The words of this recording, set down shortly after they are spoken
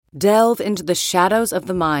Delve into the shadows of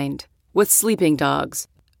the mind with Sleeping Dogs,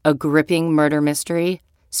 a gripping murder mystery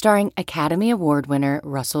starring Academy Award winner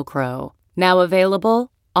Russell Crowe. Now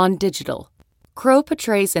available on digital. Crowe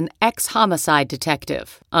portrays an ex-homicide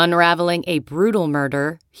detective unraveling a brutal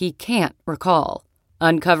murder he can't recall.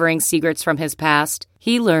 Uncovering secrets from his past,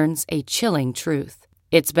 he learns a chilling truth.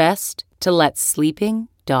 It's best to let sleeping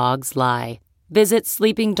dogs lie. Visit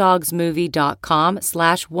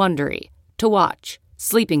sleepingdogsmovie.com/Wondery to watch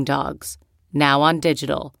Sleeping Dogs, now on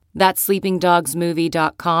digital. That's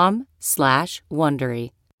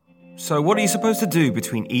sleepingdogsmovie.com/Wondery. So what are you supposed to do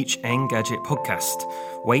between each Engadget podcast?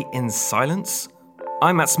 Wait in silence?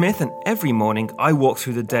 I'm Matt Smith, and every morning I walk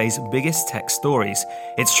through the day's biggest tech stories.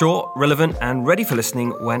 It's short, relevant, and ready for listening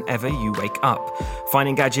whenever you wake up. Find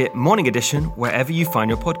Engadget Morning Edition wherever you find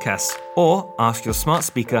your podcasts, or ask your smart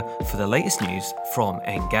speaker for the latest news from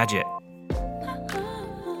Engadget.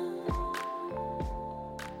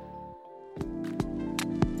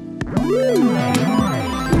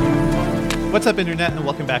 What's up, Internet, and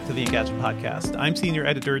welcome back to the Engadget Podcast. I'm Senior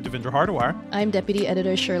Editor Devendra Hardawar. I'm Deputy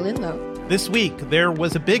Editor Sherlyn Lowe. This week, there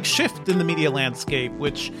was a big shift in the media landscape,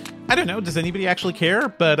 which, I don't know, does anybody actually care?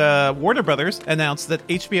 But Warner Brothers announced that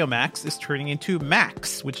HBO Max is turning into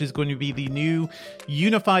Max, which is going to be the new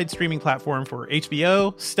unified streaming platform for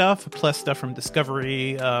HBO stuff, plus stuff from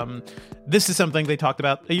Discovery. This is something they talked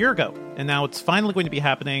about a year ago, and now it's finally going to be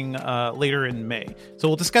happening later in May. So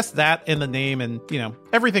we'll discuss that and the name and,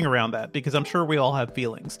 everything around that, because I'm sure we all have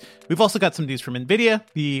feelings. We've also got some news from NVIDIA.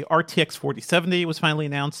 The RTX 4070 was finally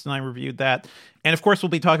announced, and I reviewed that. And of course, we'll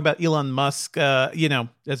be talking about Elon Musk,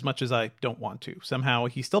 as much as I don't want to. Somehow,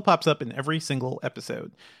 he still pops up in every single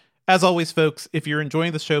episode. As always, folks, if you're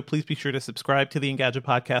enjoying the show, please be sure to subscribe to the Engadget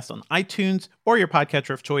Podcast on iTunes or your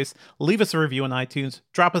podcatcher of choice. Leave us a review on iTunes.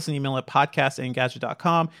 Drop us an email at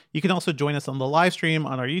podcast@engadget.com. You can also join us on the live stream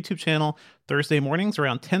on our YouTube channel Thursday mornings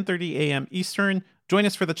around 10:30 a.m. Eastern. Join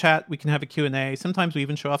us for the chat. We can have a Q&A. Sometimes we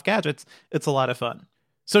even show off gadgets. It's a lot of fun.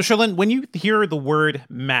 So, Sherlyn, when you hear the word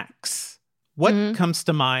Max, what comes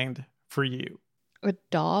to mind for you? A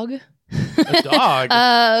dog? A dog?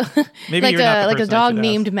 Maybe like you're not the a person dog I should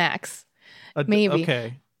named ask. Max. A Maybe.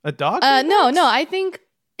 Okay. A dog? No. I think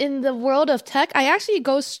in the world of tech, I actually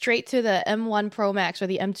go straight to the M1 Pro Max or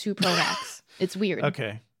the M2 Pro Max. It's weird.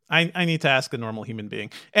 Okay. I need to ask a normal human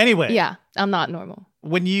being. Anyway. Yeah, I'm not normal.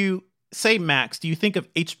 When you say Max, do you think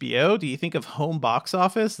of HBO? Do you think of home box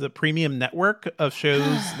office, the premium network of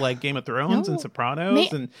shows like Game of Thrones and Sopranos?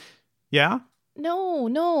 Yeah?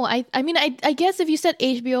 No. I mean, I guess if you said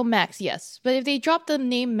HBO Max, yes. But if they drop the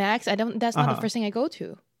name Max, that's not the first thing I go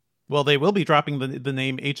to. Well, they will be dropping the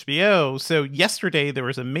name HBO. So yesterday there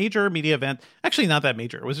was a major media event. Actually, not that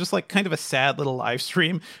major. It was just like kind of a sad little live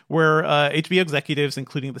stream where HBO executives,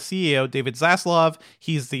 including the CEO, David Zaslav,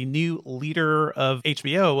 he's the new leader of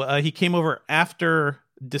HBO. He came over after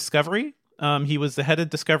Discovery. He was the head of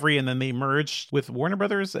Discovery, and then they merged with Warner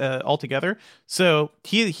Brothers altogether. So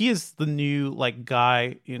he is the new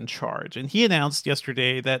guy in charge. And he announced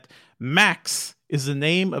yesterday that Max is the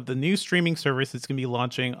name of the new streaming service that's going to be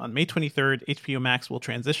launching on May 23rd. HBO Max will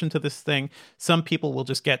transition to this thing. Some people will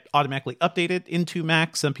just get automatically updated into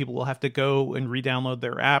Max. Some people will have to go and re-download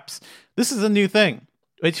their apps. This is a new thing.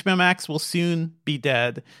 HBO Max will soon be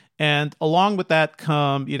dead. And along with that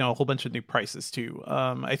come, a whole bunch of new prices too.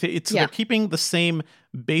 I think they're keeping the same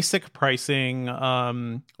basic pricing.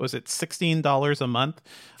 Was it $16 a month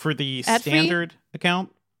for the standard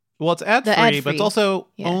account? Well, it's ad-free, but it's also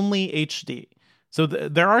only HD. So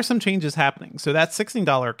there are some changes happening. So that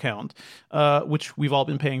 $16 account, which we've all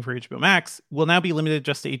been paying for HBO Max, will now be limited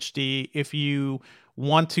just to HD. If you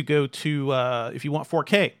want to go to, if you want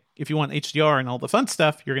 4K, if you want HDR and all the fun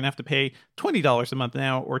stuff, you're going to have to pay $20 a month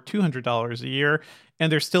now or $200 a year.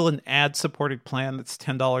 And there's still an ad-supported plan that's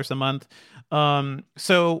 $10 a month.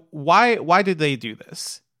 So why did they do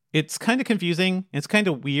this? It's kind of confusing. It's kind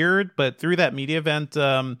of weird, but through that media event,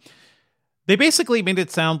 they basically made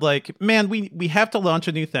it sound like, man, we have to launch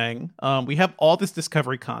a new thing. We have all this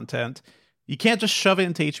Discovery content. You can't just shove it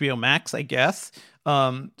into HBO Max, I guess.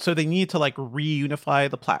 So they need to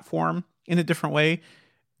reunify the platform in a different way.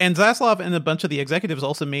 And Zaslav and a bunch of the executives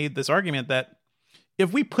also made this argument that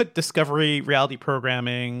if we put Discovery reality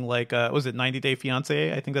programming, was it 90 Day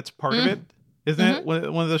Fiancé? I think that's part of it. Isn't it? One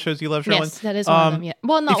of those shows you love, Sherlyn? Yes, that is one of them, yeah.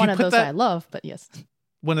 Well, not one of those that I love, but yes.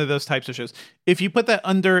 One of those types of shows. If you put that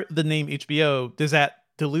under the name HBO, does that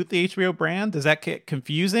dilute the HBO brand? Does that get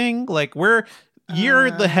confusing? You're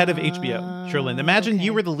the head of HBO, Sherlyn. Imagine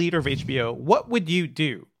you were the leader of HBO. What would you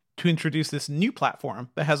do to introduce this new platform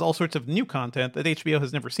that has all sorts of new content that HBO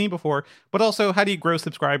has never seen before, but also how do you grow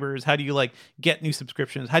subscribers? How do you like get new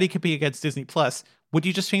subscriptions? How do you compete against Disney Plus? Would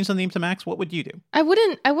you just change the name to Max? What would you do? I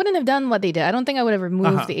wouldn't have done what they did. I don't think I would have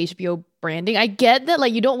removed the HBO branding. I get that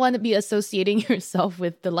like you don't want to be associating yourself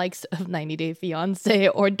with the likes of 90 Day Fiancé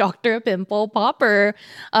or Dr. Pimple Popper,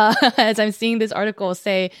 as I'm seeing this article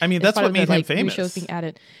say. I mean, that's what made him famous. Shows being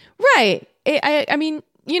added. Right. I mean,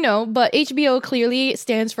 you know, but HBO clearly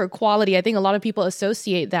stands for quality. I think a lot of people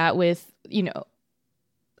associate that with, you know,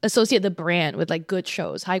 associate the brand with like good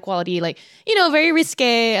shows, high quality, like, you know, very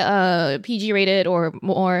risque, PG rated or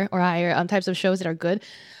more or higher types of shows that are good.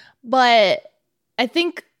 But I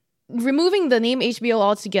think removing the name HBO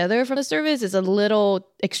altogether from the service is a little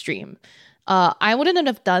extreme. I wouldn't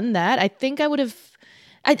have done that. I think I would have.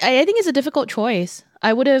 I think it's a difficult choice.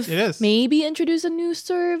 I would have maybe introduced a new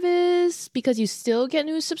service because you still get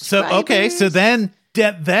new subscribers. So okay, so then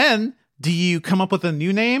do you come up with a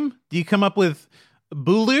new name? Do you come up with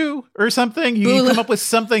Bulu or something? You come up with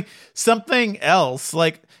something else.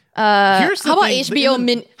 Like here's the how about thing, HBO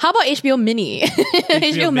Mini? How about HBO Mini?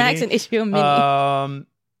 HBO Max and HBO Mini.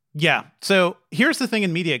 Yeah. So here's the thing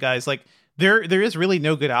in media, guys. Like there is really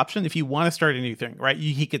no good option if you want to start a new thing, right?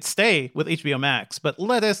 He could stay with HBO Max, but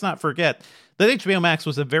let us not forget that HBO Max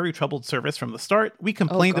was a very troubled service from the start. We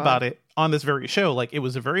complained about it on this very show. Like it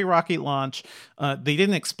was a very rocky launch. They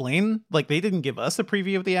didn't explain, like they didn't give us a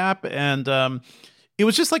preview of the app, and it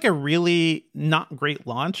was just like a really not great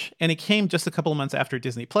launch. And it came just a couple of months after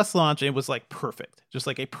Disney Plus launch. And it was like perfect, just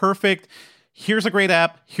like a perfect, here's a great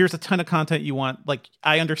app. Here's a ton of content you want. Like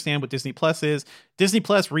I understand what Disney Plus is. Disney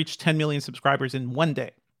Plus reached 10 million subscribers in one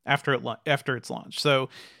day after its launch. So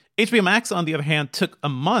HBO Max, on the other hand, took a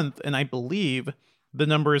month. And I believe the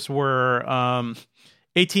numbers were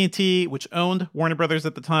AT&T, which owned Warner Brothers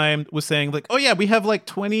at the time, was saying like, oh yeah, we have like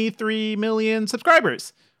 23 million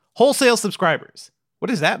subscribers, wholesale subscribers. What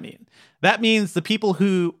does that mean? That means the people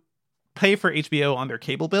who pay for HBO on their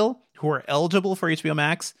cable bill, who are eligible for HBO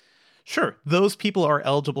Max, sure, those people are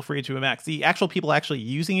eligible for HBO Max. The actual people actually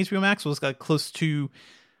using HBO Max was like close to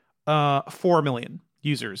 4 million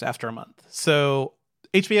users after a month. So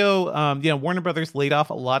HBO, Warner Brothers laid off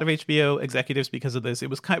a lot of HBO executives because of this. It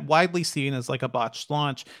was kind of widely seen as like a botched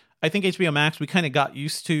launch. I think HBO Max, we kind of got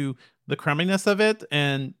used to the crumminess of it,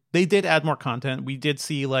 and they did add more content. We did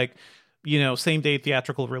see like, same day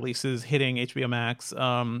theatrical releases hitting HBO Max.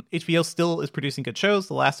 HBO still is producing good shows.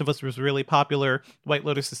 The Last of Us was really popular. White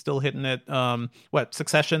Lotus is still hitting it.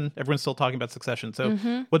 Succession? Everyone's still talking about Succession. So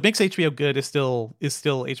what makes HBO good is still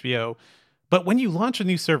HBO. But when you launch a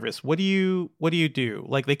new service, what do you do?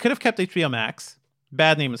 Like they could have kept HBO Max,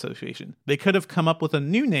 bad name association. They could have come up with a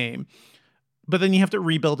new name, but then you have to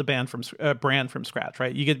rebuild a brand from scratch,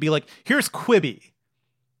 right? You could be like, here's Quibi,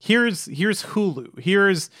 here's Hulu,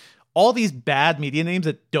 here's all these bad media names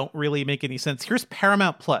that don't really make any sense. Here's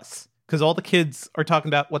Paramount Plus, because all the kids are talking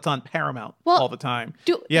about what's on Paramount all the time.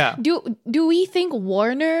 Do we think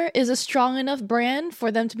Warner is a strong enough brand for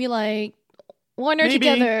them to be like Warner Maybe.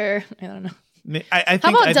 Together? I don't know. I think, how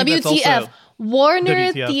about I think WTF?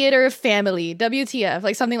 Warner WTF. Theater Family. WTF?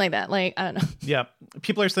 Like something like that. Like, I don't know. Yeah.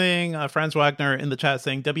 People are saying, Franz Wagner in the chat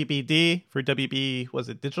saying WBD for WB, was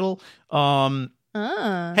it digital?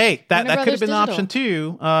 Hey, that could have been an option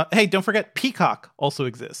too. Hey, don't forget Peacock also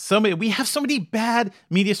exists. We have so many bad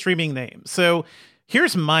media streaming names. So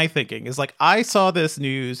here's my thinking is like, I saw this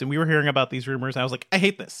news and we were hearing about these rumors. And I was like, I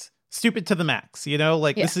hate this. Stupid to the max.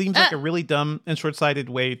 This seems like a really dumb and short-sighted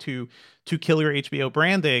way to kill your HBO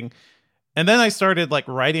branding. And then I started like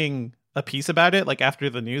writing a piece about it. Like after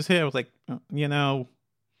the news hit, I was like,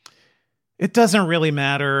 it doesn't really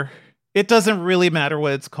matter. It doesn't really matter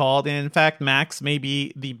what it's called. And in fact, Max may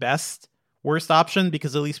be the worst option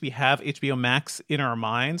because at least we have HBO Max in our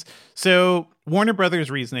minds. So Warner Brothers'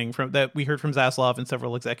 reasoning that we heard from Zaslav and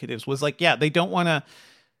several executives was like, yeah, they don't want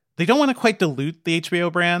to quite dilute the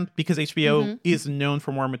HBO brand because HBO is known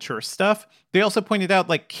for more mature stuff. They also pointed out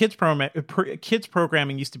like kids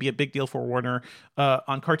programming used to be a big deal for Warner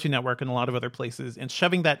on Cartoon Network and a lot of other places. And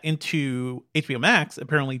shoving that into HBO Max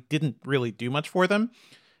apparently didn't really do much for them.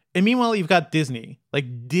 And meanwhile, you've got Disney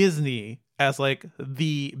as like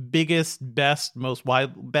the biggest, best, most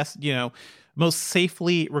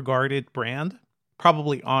safely regarded brand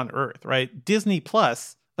probably on earth, right? Disney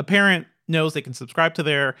Plus, a parent knows they can subscribe to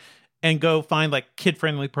there and go find like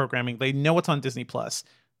kid-friendly programming. They know what's on Disney Plus.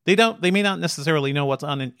 They may not necessarily know what's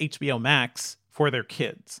on an HBO Max for their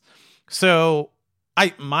kids. So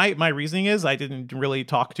my reasoning is I didn't really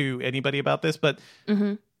talk to anybody about this, but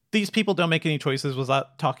these people don't make any choices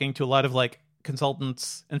without talking to a lot of like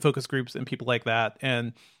consultants and focus groups and people like that.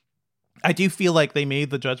 And I do feel like they made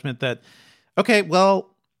the judgment that, okay,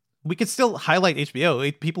 well, we could still highlight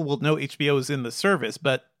HBO. People will know HBO is in the service,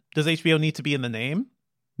 but does HBO need to be in the name?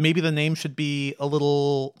 Maybe the name should be a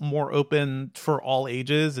little more open for all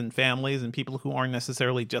ages and families and people who aren't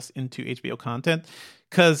necessarily just into HBO content.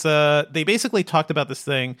 Because they basically talked about this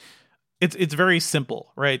thing. It's very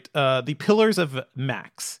simple, right? The pillars of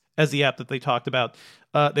Max as the app that they talked about.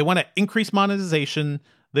 They want to increase monetization.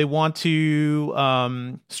 They want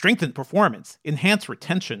to strengthen performance, enhance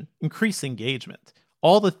retention, increase engagement.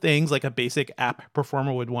 All the things like a basic app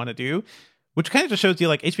performer would want to do, which kind of just shows you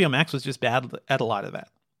like HBO Max was just bad at a lot of that.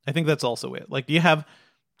 I think that's also it. Like, do you have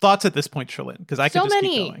thoughts at this point, Sherlyn? Because I could just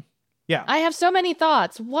keep going. Yeah. I have so many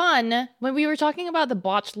thoughts. One, when we were talking about the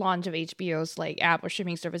botched launch of HBO's like app or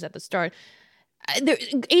streaming service at the start,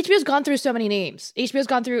 HBO's gone through so many names. HBO's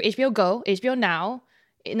gone through HBO Go, HBO Now.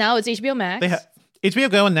 Now it's HBO Max. HBO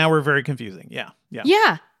Go and Now we're very confusing. Yeah.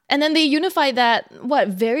 And then they unified that,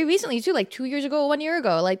 very recently too, like 2 years ago, 1 year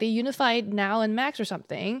ago. Like they unified Now and Max or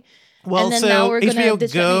something. Well, and then so now we're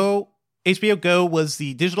HBO Go was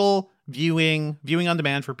the digital viewing on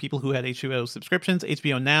demand for people who had HBO subscriptions.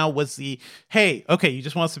 HBO Now was the, hey, okay, you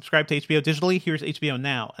just want to subscribe to HBO digitally? Here's HBO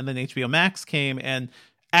Now. And then HBO Max came and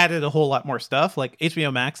added a whole lot more stuff. Like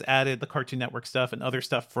HBO Max added the Cartoon Network stuff and other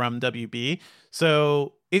stuff from WB.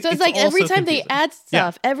 So it's like every time confusing. they add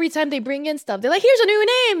stuff, every time they bring in stuff, they're like, here's a new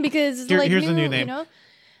name because here's a new name. You know?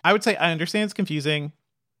 I would say I understand it's confusing.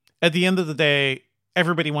 At the end of the day,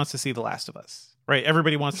 everybody wants to see The Last of Us, right?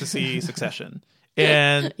 Everybody wants to see Succession.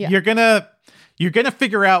 And you're gonna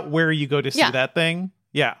figure out where you go to see that thing.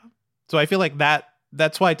 Yeah. So I feel like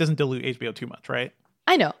that's why it doesn't dilute HBO too much, right?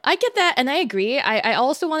 I know. I get that, and I agree. I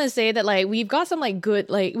also want to say that like we've got some like good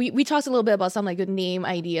like we talked a little bit about some like good name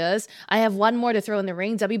ideas. I have one more to throw in the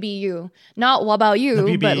ring. WBU, not What About You,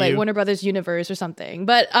 WBU. But like Warner Brothers Universe or something.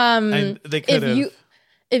 But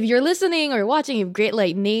if you're listening or watching, you have great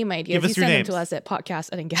like name ideas, you send them to us at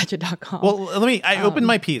podcast@engadget.com. Well, I open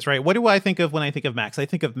my piece, right? What do I think of when I think of Max? I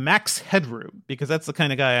think of Max Headroom, because that's the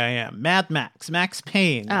kind of guy I am. Mad Max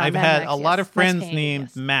Payne. I've had a lot of friends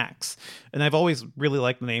named Max. And I've always really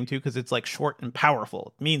liked the name too, because it's like short and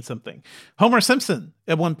powerful. It means something. Homer Simpson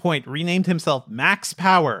at one point renamed himself Max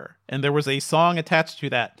Power, and there was a song attached to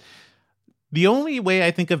that. The only way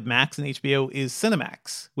I think of Max and HBO is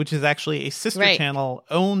Cinemax, which is actually a sister channel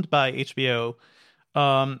owned by HBO.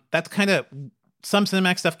 That's kind of, some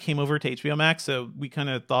Cinemax stuff came over to HBO Max, so we kind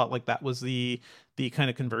of thought like that was the kind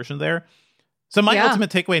of conversion there. So my ultimate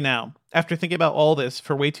takeaway now, after thinking about all this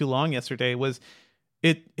for way too long yesterday, was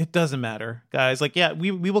it doesn't matter, guys. Like, yeah,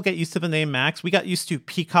 we will get used to the name Max. We got used to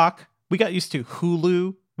Peacock. We got used to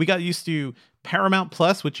Hulu. We got used to Paramount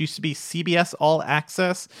Plus, which used to be CBS All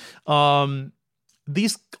Access. All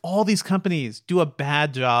these companies do a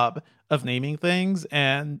bad job of naming things,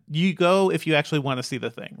 and you go if you actually want to see the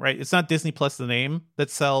thing, right? It's not Disney Plus, the name that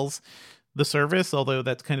sells the service, although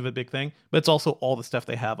that's kind of a big thing, but it's also all the stuff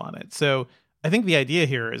they have on it. So I think the idea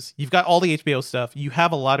here is you've got all the HBO stuff. You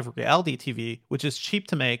have a lot of reality TV, which is cheap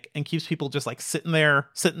to make and keeps people just like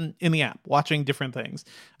sitting in the app, watching different things.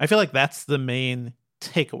 I feel like that's the main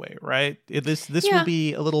takeaway, right? This will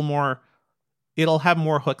be a little more, it'll have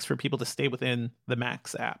more hooks for people to stay within the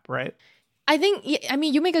Max app, right? I think,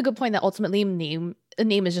 you make a good point that ultimately a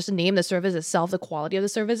name is just a name. The service itself, the quality of the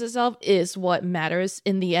service itself is what matters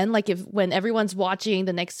in the end. Like when everyone's watching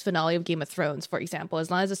the next finale of Game of Thrones, for example, as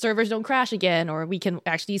long as the servers don't crash again, or we can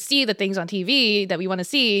actually see the things on TV that we want to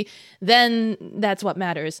see, then that's what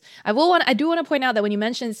matters. I do want to point out that when you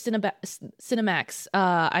mentioned Cinemax,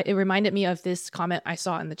 it reminded me of this comment I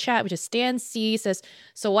saw in the chat, which is Stan C says,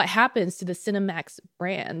 "So what happens to the Cinemax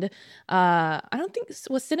brand?" I don't think,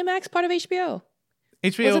 was Cinemax part of HBO?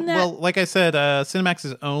 HBO, well, like I said, Cinemax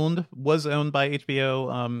was owned by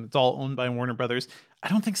HBO. It's all owned by Warner Brothers. I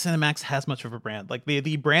don't think Cinemax has much of a brand. Like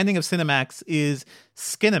the branding of Cinemax is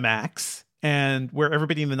Skinemax, and where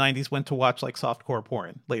everybody in the 90s went to watch like softcore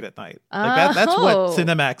porn late at night. Like that's what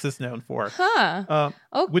Cinemax is known for. Huh.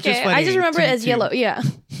 Okay. Which is funny. I just remember it as yellow. Yeah.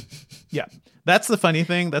 Yeah. That's the funny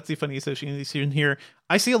thing. That's the funny association here.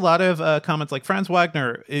 I see a lot of comments like Franz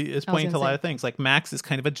Wagner is pointing to a lot of things. Like Max is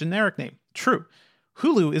kind of a generic name. True.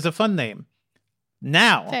 Hulu is a fun name.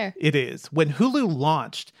 Now it is. When Hulu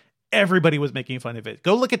launched, everybody was making fun of it.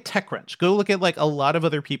 Go look at TechCrunch. Go look at like a lot of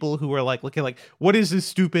other people who are like, looking like, what is this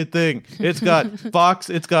stupid thing? It's got Fox,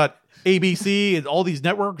 it's got ABC, and all these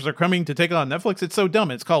networks are coming to take on Netflix. It's so dumb.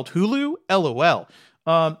 It's called Hulu? LOL.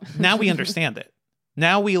 Now we understand it.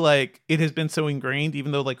 Now we it has been so ingrained,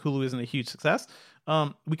 even though like Hulu isn't a huge success.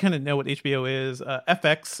 We kind of know what HBO is.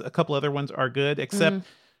 FX, a couple other ones are good, except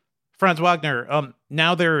Franz Wagner,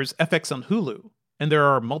 now there's FX on Hulu, and there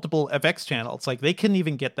are multiple FX channels. Like, they couldn't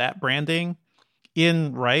even get that branding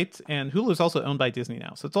in right, and Hulu is also owned by Disney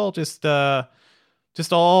now, so it's all just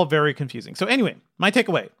all very confusing. So anyway, my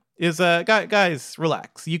takeaway is, guys,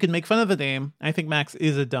 relax. You can make fun of the name. I think Max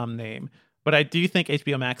is a dumb name, but I do think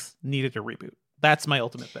HBO Max needed a reboot. That's my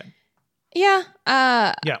ultimate thing. Yeah.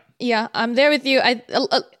 Yeah. I'm there with you.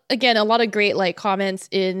 Again, a lot of great like comments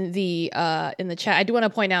in the chat. I do want to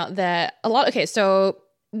point out that so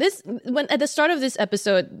when at the start of this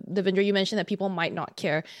episode, Devendra, you mentioned that people might not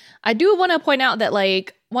care. I do want to point out that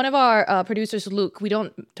like one of our producers, Luke, we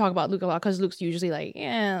don't talk about Luke a lot because Luke's usually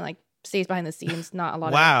like stays behind the scenes, not a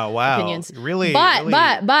lot of opinions. Really, but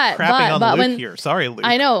crapping on Luke when, here. Sorry, Luke.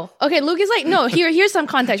 I know. Okay, Luke is like, no, here's some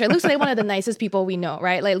context, right? Luke's like one of the nicest people we know,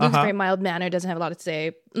 right? Like Luke's very mild mannered, doesn't have a lot to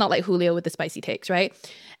say, not like Julio with the spicy takes, right?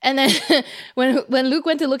 And then when Luke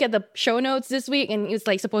went to look at the show notes this week and he was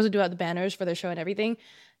like supposed to do out the banners for the show and everything,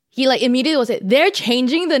 he like immediately was like, they're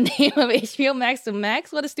changing the name of HBO Max to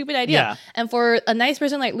Max? What a stupid idea. Yeah. And for a nice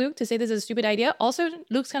person like Luke to say this is a stupid idea, also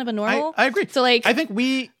Luke's kind of a normal. I agree. So like I think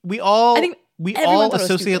we all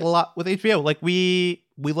associate a lot with HBO. Like we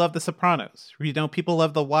love The Sopranos. You know, people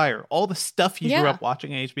love The Wire. All the stuff you grew up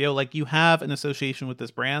watching on HBO, like you have an association with this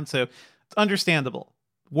brand, so it's understandable.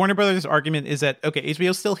 Warner Brothers' argument is that, okay,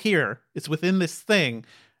 HBO's still here. It's within this thing.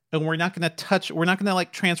 And we're not going to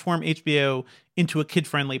like transform HBO into a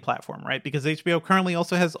kid-friendly platform, right? Because HBO currently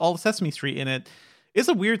also has all of Sesame Street in it. It's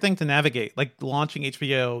a weird thing to navigate, like launching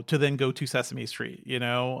HBO to then go to Sesame Street, you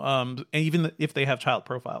know, and even if they have child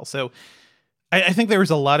profiles. So I think there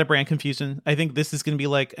was a lot of brand confusion. I think this is going to be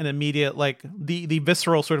like an immediate, like the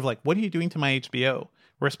visceral sort of like, what are you doing to my HBO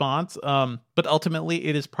response? But ultimately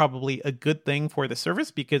it is probably a good thing for the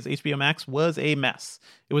service because HBO Max was a mess.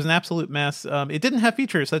 It was an absolute mess. It didn't have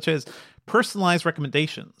features such as personalized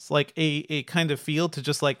recommendations, like a kind of feel to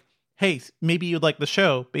just like, hey, maybe you'd like the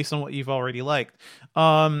show based on what you've already liked.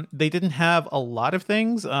 They didn't have a lot of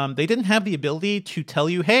things. They didn't have the ability to tell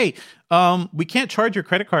you, hey, we can't charge your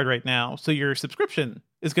credit card right now, so your subscription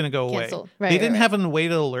is going to go away. They didn't have a way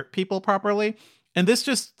to alert people properly. And this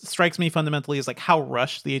just strikes me fundamentally as like how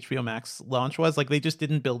rushed the HBO Max launch was. Like they just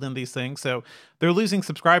didn't build in these things. So they're losing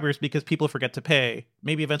subscribers because people forget to pay.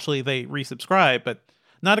 Maybe eventually they resubscribe, but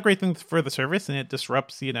not a great thing for the service. And it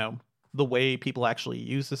disrupts, you know, the way people actually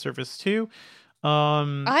use the service too.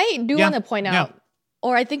 I do want to point out,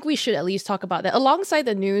 or I think we should at least talk about that. Alongside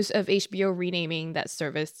the news of HBO renaming that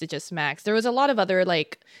service to just Max, there was a lot of other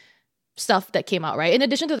like stuff that came out, right? In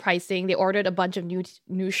addition to the pricing, they ordered a bunch of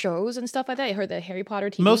new shows and stuff like that. I heard the Harry Potter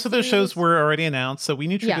TV Most of those shows were already announced, so we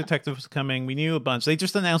knew True Detective was coming. We knew a bunch. They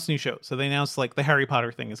just announced new shows. So they announced like the Harry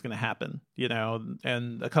Potter thing is going to happen, you know,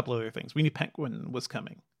 and a couple other things. We knew Penguin was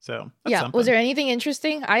coming. So that's something. Was there anything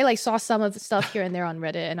interesting? I like saw some of the stuff here and there on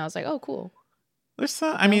Reddit, and I was like, oh, cool. There's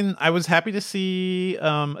I mean, I was happy to see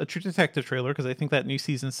a True Detective trailer because I think that new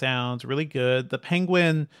season sounds really good. The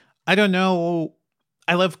Penguin, I don't know.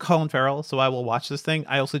 I love Colin Farrell, so I will watch this thing.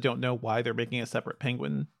 I also don't know why they're making a separate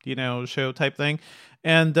Penguin, you know, show type thing.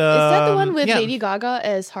 And is that the one with Lady Gaga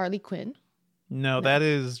as Harley Quinn? No, that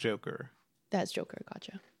is Joker. That's Joker.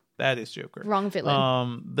 Gotcha. That is Joker. Wrong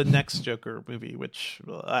villain. The next Joker movie, which,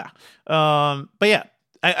 but yeah.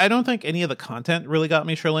 I don't think any of the content really got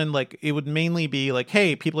me, Sherlyn. Like, it would mainly be like,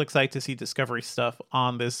 hey, people are excited to see Discovery stuff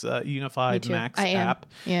on this unified Max app.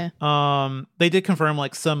 Yeah. They did confirm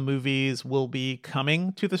like some movies will be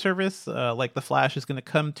coming to the service. Like The Flash is going to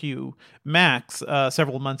come to Max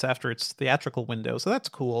several months after its theatrical window. So that's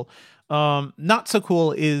cool. Not so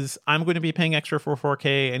cool is I'm going to be paying extra for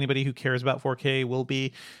 4K. Anybody who cares about 4K will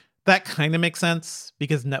be. That kind of makes sense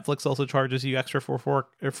because Netflix also charges you extra for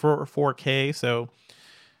 4K. So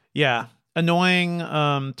yeah, annoying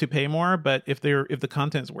to pay more, but if the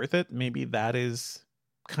content's worth it, maybe that is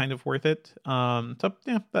kind of worth it. So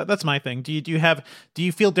yeah, that's my thing. Do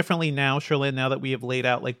you feel differently now, Sherlyn, now that we have laid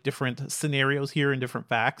out like different scenarios here and different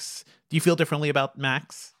facts? Do you feel differently about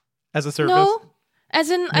Max as a service? No. As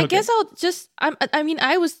in, I guess I'll just.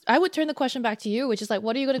 I would turn the question back to you, which is like,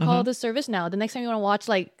 what are you going to call this service now? The next time you want to watch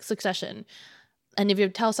like Succession, and if you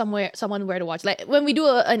tell someone where to watch, like when we do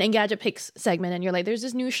an Engadget Picks segment, and you're like, "There's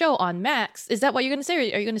this new show on Max," is that what you're going to say,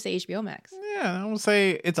 or are you going to say HBO Max? Yeah, I will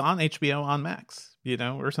say it's on HBO on Max, you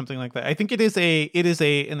know, or something like that. I think it is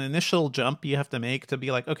an initial jump you have to make to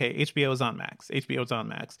be like, okay, HBO is on Max. HBO is on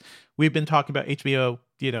Max. We've been talking about HBO,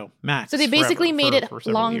 you know, Max. So they basically made it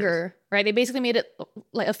longer, right? They basically made it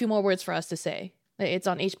like a few more words for us to say. It's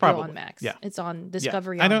on HBO on Max. Yeah. It's on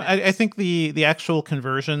Discovery on Max. I think the actual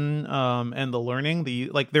conversion and the learning,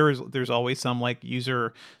 there's always some like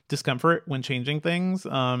user discomfort when changing things.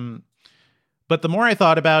 But the more I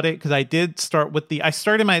thought about it, because I did start with I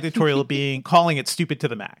started my editorial being calling it stupid to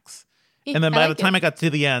the max. And then by the time I got to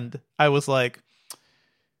the end, I was like,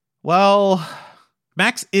 well,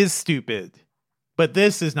 Max is stupid, but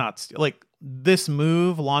this is not like this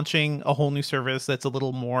move launching a whole new service that's a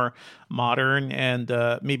little more modern and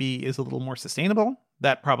maybe is a little more sustainable.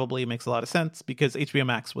 That probably makes a lot of sense because HBO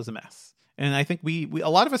Max was a mess. And I think we a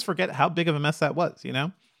lot of us forget how big of a mess that was, you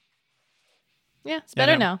know? Yeah, it's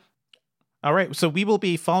better now. All right. So we will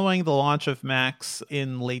be following the launch of Max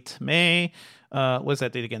in late May. What's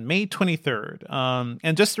that date again? May 23rd.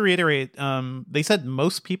 And just to reiterate, they said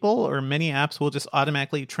most people or many apps will just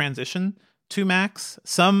automatically transition to Max.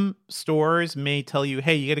 Some stores may tell you,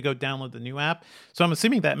 hey, you got to go download the new app. So I'm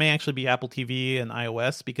assuming that may actually be Apple TV and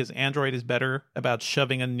iOS because Android is better about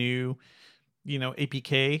shoving a new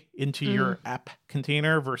APK into your app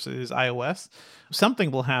container versus iOS. Something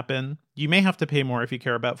will happen. You may have to pay more if you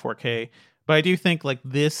care about 4K, but I do think like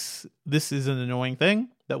this is an annoying thing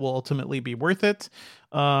that will ultimately be worth it.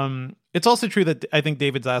 It's also true that I think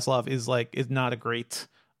David Zaslav is not a great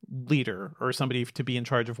leader or somebody to be in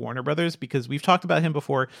charge of Warner Brothers because we've talked about him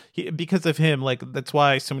before. Because of him, like that's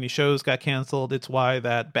why so many shows got canceled. It's why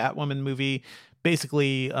that Batwoman movie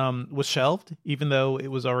basically was shelved, even though it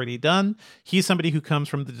was already done. He's somebody who comes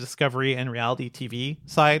from the Discovery and reality TV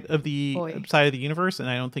side of the universe, and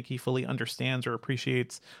I don't think he fully understands or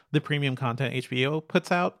appreciates the premium content HBO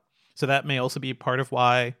puts out. So that may also be part of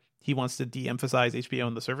why he wants to de-emphasize HBO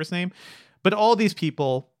in the service name. But all these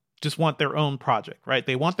people just want their own project, right?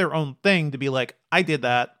 They want their own thing to be like, I did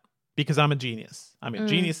that because I'm a genius. I'm a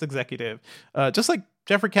genius executive. Just like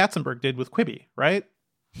Jeffrey Katzenberg did with Quibi, right?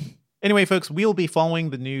 Anyway, folks, we'll be following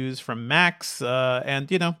the news from Max, and,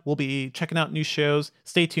 we'll be checking out new shows.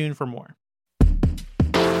 Stay tuned for more.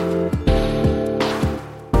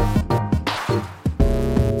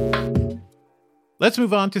 Let's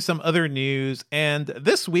move on to some other news. And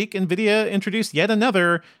this week, NVIDIA introduced yet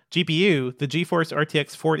another GPU, the GeForce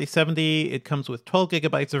RTX 4070. It comes with 12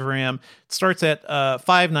 gigabytes of RAM. It starts at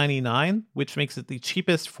 $599, which makes it the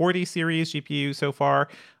cheapest 40 series GPU so far.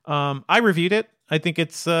 I reviewed it. I think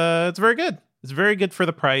it's very good. It's very good for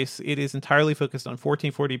the price. It is entirely focused on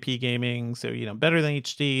 1440p gaming, so better than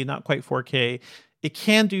HD, not quite 4K. It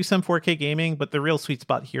can do some 4K gaming, but the real sweet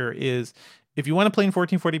spot here is if you want to play in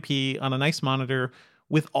 1440p on a nice monitor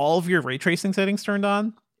with all of your ray tracing settings turned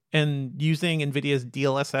on and using NVIDIA's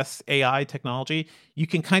DLSS AI technology, you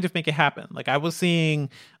can kind of make it happen. Like I was seeing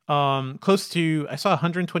I saw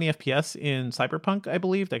 120 FPS in Cyberpunk, I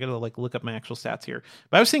believe. I gotta look up my actual stats here.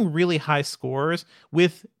 But I was seeing really high scores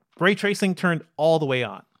with ray tracing turned all the way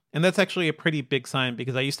on. And that's actually a pretty big sign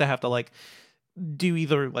because I used to have to do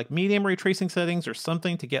either medium ray tracing settings or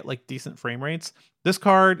something to get decent frame rates. This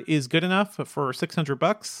card is good enough for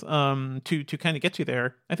 $600 to kind of get you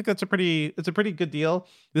there. I think it's a pretty good deal.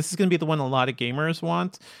 This is going to be the one a lot of gamers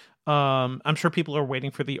want. I'm sure people are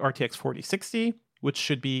waiting for the RTX 4060, which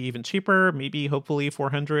should be even cheaper, maybe hopefully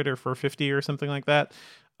 400 or 450 or something like that.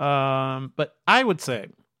 But I would say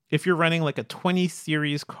if you're running a 20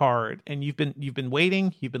 series card and you've been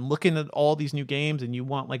waiting, you've been looking at all these new games and you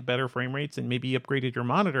want better frame rates and maybe upgraded your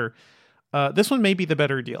monitor, this one may be the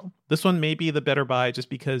better deal. This one may be the better buy just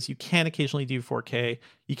because you can occasionally do 4K.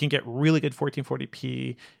 You can get really good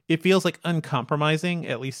 1440p. It feels uncompromising,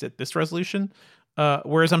 at least at this resolution.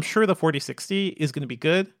 Whereas I'm sure the 4060 is going to be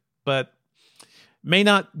good, but may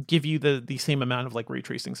not give you the same amount of ray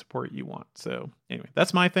tracing support you want. So anyway,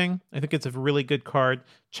 that's my thing. I think it's a really good card.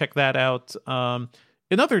 Check that out.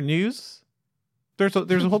 In other news, there's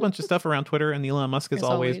a whole bunch of stuff around Twitter and Elon Musk as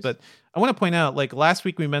always. But I want to point out, last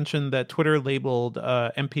week we mentioned that Twitter labeled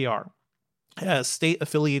NPR as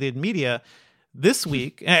state-affiliated media. This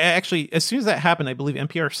week, actually, as soon as that happened, I believe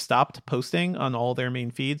NPR stopped posting on all their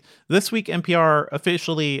main feeds. This week, NPR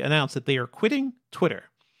officially announced that they are quitting Twitter.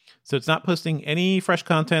 So it's not posting any fresh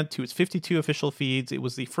content to its 52 official feeds. It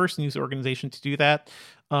was the first news organization to do that.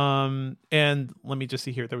 And let me just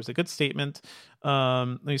see here. There was a good statement.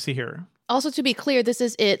 Let me see here. Also, to be clear, this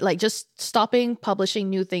is it, just stopping publishing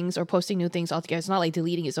new things or posting new things altogether. It's not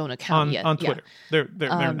deleting its own account yet. On Twitter. Yeah. They're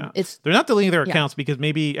not. They're not deleting their accounts because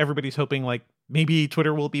maybe everybody's hoping maybe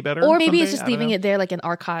Twitter will be better. Or maybe someday. It's just leaving it there an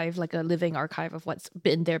archive, a living archive of what's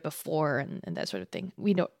been there before and that sort of thing.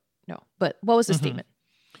 We don't know. But what was the statement?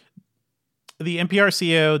 The NPR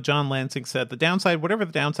CEO, John Lansing, said, "The downside, whatever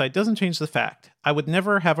the downside, doesn't change the fact. I would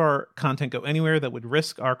never have our content go anywhere that would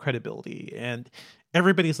risk our credibility." And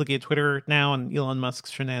everybody's looking at Twitter now and Elon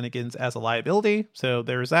Musk's shenanigans as a liability. So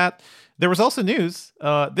there's that. There was also news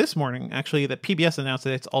this morning, actually, that PBS announced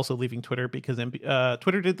that it's also leaving Twitter because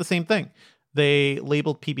Twitter did the same thing. they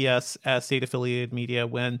labeled PBS as state-affiliated media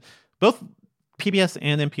when both PBS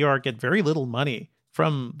and NPR get very little money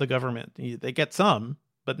from the government. They get some,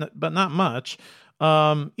 but not much.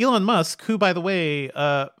 Elon Musk, who, by the way,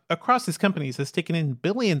 across his companies has taken in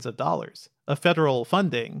billions of dollars of federal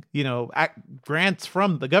funding, grants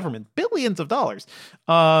from the government, billions of dollars.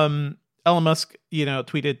 Elon Musk,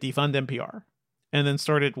 tweeted defund NPR and then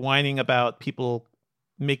started whining about people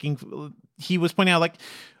he was pointing out like,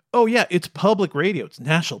 oh yeah, it's public radio. It's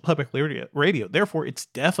national public radio. Therefore, it's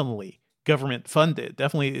definitely government funded.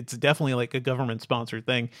 It's definitely like a government sponsored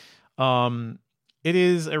thing. It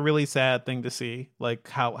is a really sad thing to see, like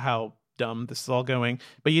how dumb this is all going.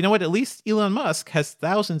 But you know what? At least Elon Musk has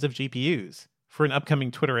thousands of GPUs for an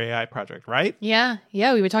upcoming Twitter AI project, right? Yeah.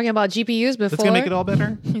 We were talking about GPUs before. That's gonna make it all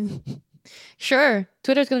better. Sure,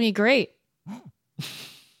 Twitter's gonna be great.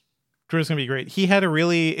 Twitter's gonna be great. He had a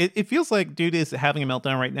really. It feels like dude is having a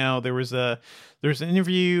meltdown right now. There's an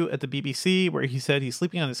interview at the BBC where he said he's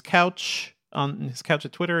sleeping on his couch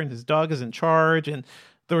at Twitter, and his dog is in charge, and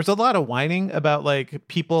there was a lot of whining about like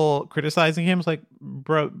people criticizing him. It's like,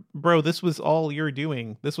 bro, this was all you're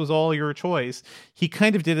doing. This was all your choice. He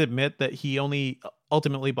kind of did admit that he only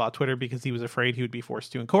ultimately bought Twitter because he was afraid he would be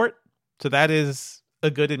forced to in court. So that is a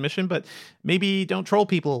good admission, but maybe don't troll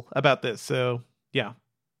people about this. So yeah,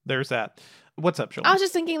 there's that. What's up, Joel? I was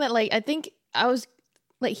just thinking that I think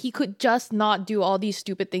he could just not do all these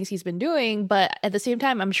stupid things he's been doing, but at the same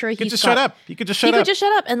time, I'm sure he could just shut up. He could just shut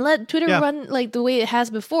up and let Twitter run like the way it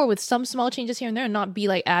has before, with some small changes here and there, and not be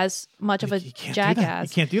like as much of a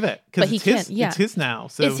jackass. He can't do that because it's his now.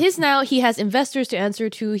 So it's his now. He has investors to answer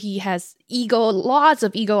to. He has lots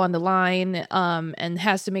of ego on the line, and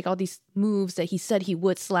has to make all these moves that he said he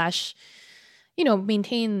would /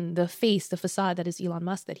 maintain the facade that is Elon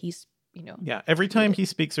Musk that he's. Yeah, every time he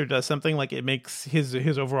speaks or does something, like it makes his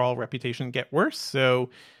overall reputation get worse. So,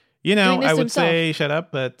 I would say shut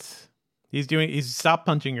up, but he's stop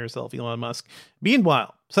punching yourself, Elon Musk.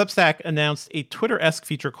 Meanwhile, Substack announced a Twitter-esque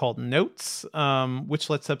feature called Notes, which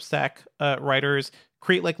lets Substack writers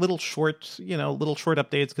create like little short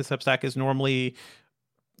updates, because Substack is normally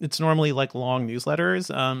like long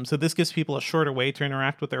newsletters. So this gives people a shorter way to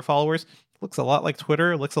interact with their followers. Looks a lot like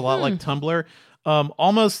Twitter, looks a lot like Tumblr.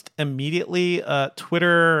 Almost immediately,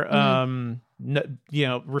 Twitter,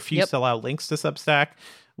 refused to allow links to Substack,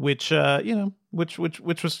 which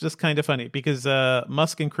was just kind of funny, because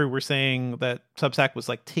Musk and crew were saying that Substack was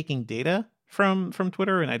like taking data from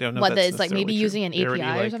Twitter, and I don't know what, that it's like maybe using an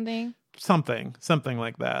API or something. Something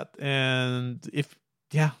like that. And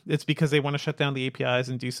it's because they want to shut down the APIs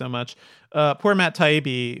and do so much. Poor Matt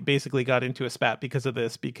Taibbi basically got into a spat because of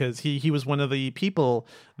this, because he was one of the people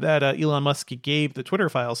that Elon Musk gave the Twitter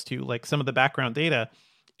files to, like some of the background data.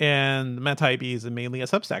 And Matt Taibbi is mainly a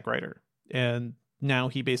Substack writer. And now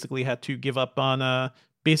he basically had to give up on,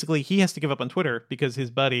 he has to give up on Twitter because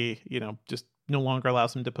his buddy, just no longer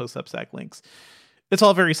allows him to post Substack links. It's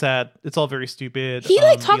all very sad. It's all very stupid. He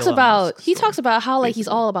talks about how like he's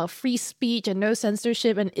all about free speech and no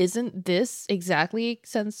censorship, and isn't this exactly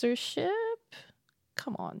censorship?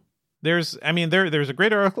 Come on. There's a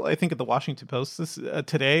great article, I think, at the Washington Post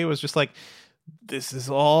today. It was just like, this is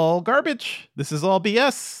all garbage. This is all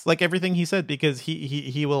BS. Like everything he said, because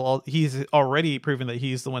he's already proven that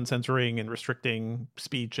he's the one censoring and restricting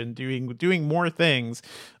speech and doing more things.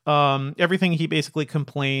 Everything he basically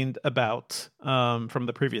complained about from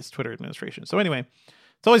the previous Twitter administration. So anyway,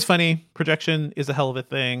 it's always funny. Projection is a hell of a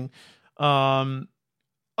thing.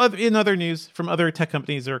 In other news from other tech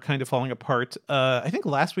companies that are kind of falling apart, I think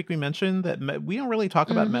last week we mentioned that we don't really talk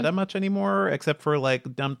about Meta much anymore, except for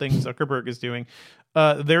like dumb things Zuckerberg is doing.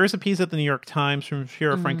 There is a piece at the New York Times from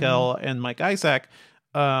Shira Frankel and Mike Isaac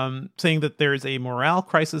saying that there's a morale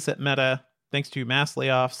crisis at Meta thanks to mass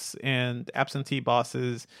layoffs and absentee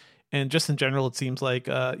bosses. And just in general, it seems like,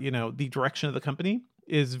 the direction of the company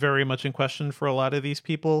is very much in question for a lot of these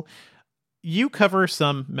people. You cover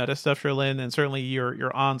some Meta stuff, Sherlyn, and certainly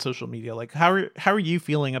you're on social media. Like, how are you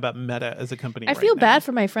feeling about Meta as a company? I feel bad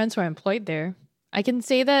for my friends who are employed there. I can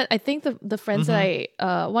say that I think the friends that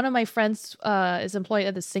one of my friends is employed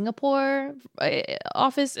at the Singapore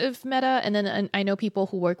office of Meta, and then I know people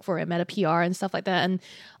who work for Meta PR and stuff like that. And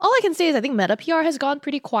all I can say is I think Meta PR has gone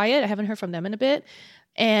pretty quiet. I haven't heard from them in a bit.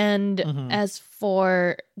 And as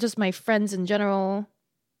for just my friends in general,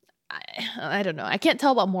 I don't know. I can't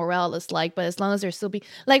tell what morale is like, but as long as they're still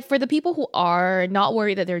like, for the people who are not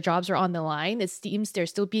worried that their jobs are on the line, it seems they're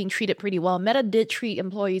still being treated pretty well. Meta did treat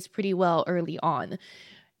employees pretty well early on,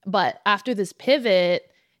 but after this pivot,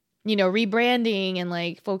 rebranding and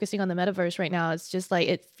like focusing on the metaverse right now, it's just like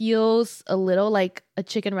it feels a little like a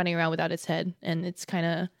chicken running around without its head, and it's kind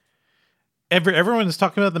of everyone is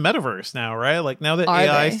talking about the metaverse now, right? Like now that Are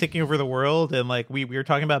AI they? is taking over the world, and like we were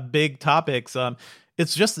talking about big topics,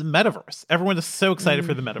 it's just the metaverse. Everyone is so excited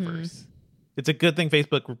for the metaverse. It's a good thing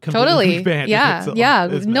Facebook completely totally rebranded yeah itself yeah.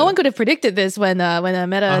 as No Meta. one could have predicted this when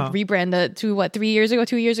Meta Uh-huh. rebranded to what 3 years ago,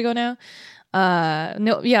 2 years ago now.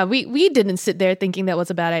 No, yeah, we didn't sit there thinking that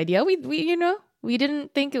was a bad idea. We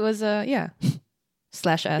didn't think it was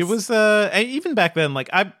slash s. It was even back then, like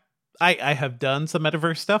I have done some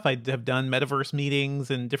metaverse stuff. I have done metaverse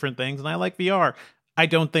meetings and different things, and I like VR. I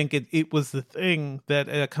don't think it was the thing that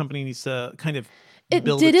a company needs to kind of It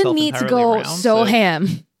build didn't itself need to entirely go around, so ham.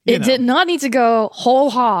 you It did know. not need to go whole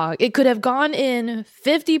hog. It could have gone in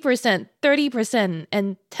 50%, 30%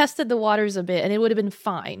 and tested the waters a bit, and it would have been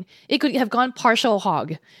fine. It could have gone partial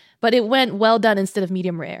hog, but it went well done instead of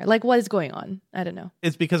medium rare. Like, what is going on? I don't know.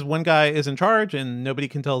 It's because one guy is in charge and nobody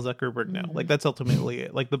can tell Zuckerberg no. Like that's ultimately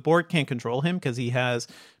it. Like the board can't control him because he has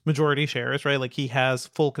majority shares, right? Like he has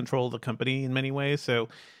full control of the company in many ways. So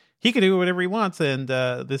he can do whatever he wants, and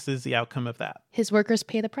this is the outcome of that. His workers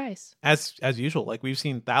pay the price. As usual, like we've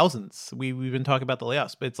seen thousands. We've been talking about the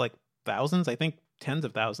layoffs, but it's like thousands, I think tens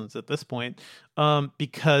of thousands at this point,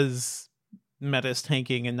 because Meta is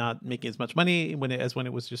tanking and not making as much money when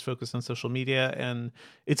it was just focused on social media, and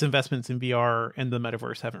its investments in VR and the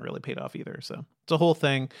metaverse haven't really paid off either. So it's a whole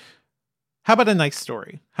thing. How about a nice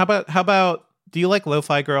story? How about do you like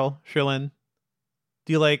Lo-Fi Girl, Sherlyn?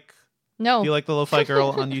 Do you like No. the Lo-Fi Girl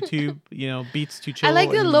on YouTube? Beats to chill. I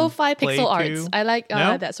like the and lo-fi play pixel to? arts. I like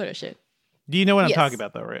No? that sort of shit. Do you know what I'm Yes. talking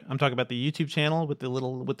about though, right? I'm talking about the YouTube channel with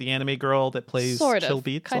the anime girl that plays Sort chill of.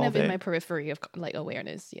 beats Kind all of day. in my periphery of like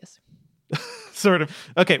awareness, yes. Sort of.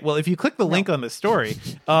 Okay, well, if you click the link on this story,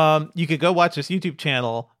 you could go watch this YouTube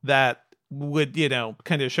channel that would,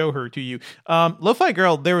 kind of show her to you. Lo-Fi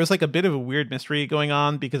Girl, there was like a bit of a weird mystery going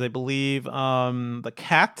on because I believe the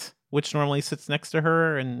cat, which normally sits next to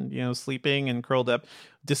her and, sleeping and curled up,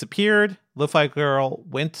 disappeared. Lo-Fi Girl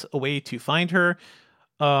went away to find her.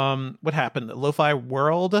 What happened? Lo-Fi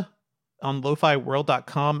World, on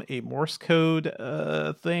lofiworld.com, a Morse code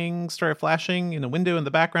thing started flashing in a window in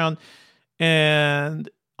the background. And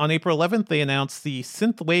on April 11th, they announced the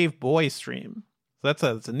Synthwave Boy stream. So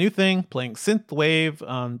that's a new thing, playing Synthwave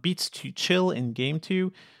on Beats to Chill in Game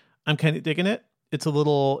 2. I'm kind of digging it. It's a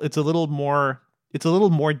little more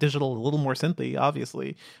digital, a little more synthy,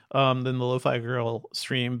 obviously, than the Lo-Fi Girl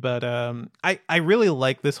stream. But I really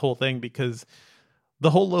like this whole thing because the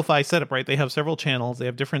whole lo-fi setup, right? They have several channels, they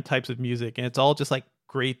have different types of music, and it's all just like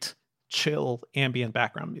great, chill, ambient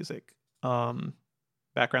background music.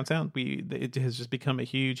 Background sound. It has just become a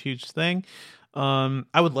huge thing.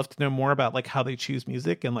 I would love to know more about like how they choose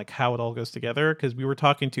music and like how it all goes together, because we were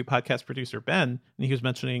talking to podcast producer Ben, and he was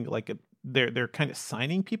mentioning like they're kind of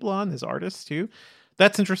signing people on as artists too.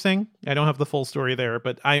 That's interesting. I don't have the full story there,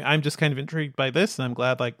 but I'm just kind of intrigued by this, and I'm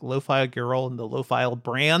glad like Lo-Fi Girl and the Lo-Fi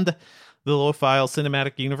brand, the Lo-Fi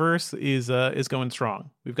cinematic universe is going strong.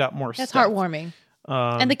 We've got more That's stuff. heartwarming.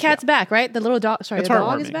 And the cat's back, right? The little dog. Sorry, It's the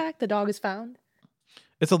dog is heartwarming. back. The dog is found.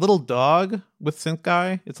 It's a little dog with Synth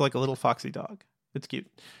Guy. It's like a little foxy dog. It's cute.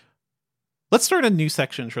 Let's start a new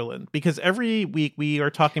section, Trillian, because every week we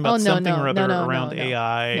are talking about something or other around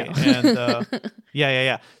AI. No. And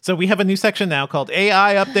yeah. So we have a new section now called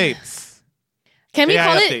AI Updates. Can we AI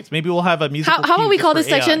call updates. it? Maybe we'll have a musical. How cue about we just call for this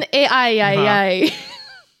section AI?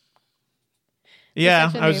 Yeah,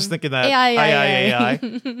 section I was name. just thinking that.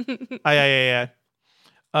 AI.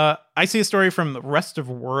 I see a story from the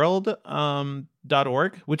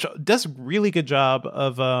restofworld.org, which does really good job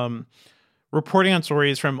of reporting on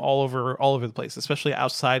stories from all over the place, especially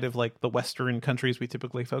outside of like the Western countries we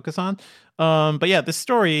typically focus on. But yeah, this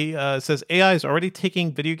story says AI is already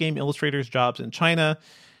taking video game illustrators' jobs in China.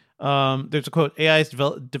 There's a quote: AI is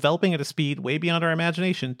developing at a speed way beyond our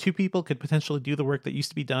imagination. 2 people could potentially do the work that used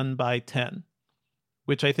to be done by 10.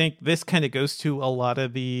 Which I think this kind of goes to a lot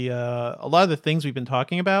of the things we've been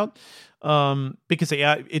talking about, because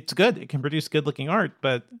AI, it's good. It can produce good looking art,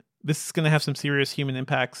 but this is going to have some serious human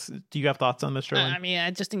impacts. Do you have thoughts on this, Sherlyn? I mean, I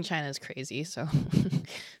just think China is crazy, so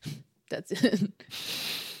that's it.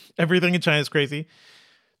 Everything in China is crazy.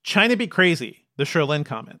 China be crazy. The Sherlyn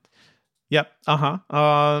comment. Yep.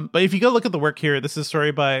 But if you go look at the work here, this is a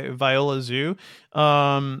story by Viola Zhu.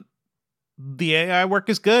 The AI work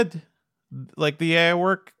is good. Like the AI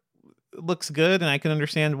work looks good, and I can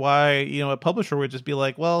understand why, a publisher would just be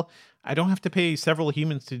like, well, I don't have to pay several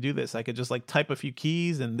humans to do this. I could just like type a few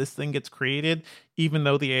keys and this thing gets created, even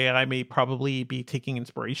though the AI may probably be taking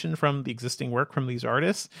inspiration from the existing work from these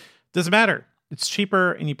artists. Doesn't matter. It's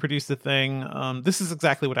cheaper and you produce the thing. This is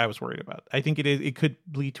exactly what I was worried about. I think it could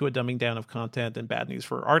lead to a dumbing down of content and bad news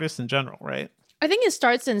for artists in general, right? I think it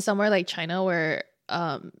starts in somewhere like China where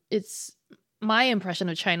it's my impression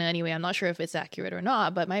of China anyway. I'm not sure if it's accurate or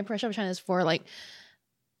not, but my impression of China is for like,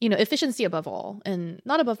 efficiency above all, and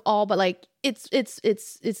not above all, but like it's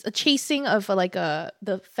a chasing of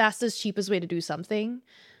the fastest, cheapest way to do something.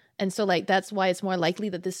 And so like that's why it's more likely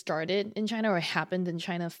that this started in China or happened in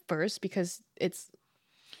China first, because it's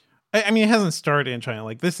I mean, it hasn't started in China.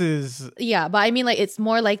 Like this is but I mean like it's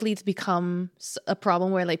more likely to become a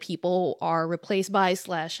problem where like people are replaced by /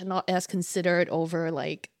 not as considered over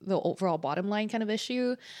like the overall bottom line kind of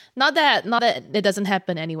issue. Not that it doesn't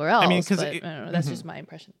happen anywhere else. I mean, because I don't know, that's just my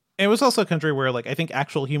impression. It was also a country where, like, I think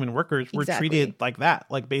actual human workers were treated like that,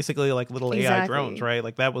 like basically like little AI drones, right?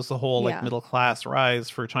 Like that was the whole like middle class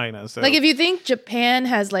rise for China. So, like, if you think Japan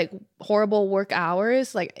has like horrible work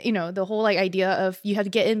hours, like the whole like idea of you have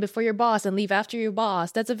to get in before your boss and leave after your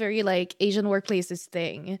boss, that's a very like Asian workplaces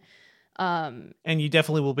thing. And you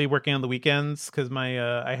definitely will be working on the weekends because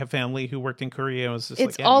I have family who worked in Korea. And was just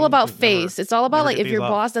it's all about face. It's all about like if your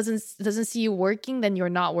boss doesn't see you working, then you're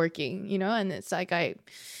not working, and it's like I.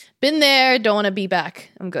 Been there, don't want to be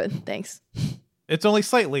back. I'm good, thanks. It's only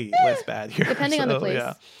slightly less bad here. Depending on the place.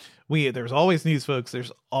 Yeah. There's always news, folks.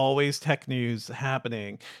 There's always tech news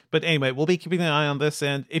happening. But anyway, we'll be keeping an eye on this.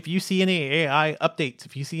 And if you see any AI updates,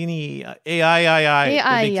 if you see any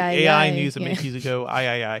AI news that makes you go,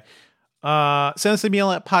 send us an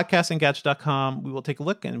email at podcastandgadget.com. We will take a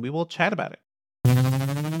look and we will chat about it.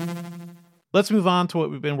 Let's move on to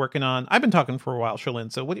what we've been working on. I've been talking for a while,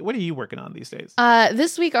 Sherlyn. So what are you working on these days?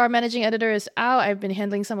 This week, our managing editor is out. I've been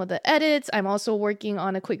handling some of the edits. I'm also working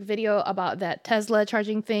on a quick video about that Tesla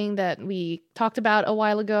charging thing that we talked about a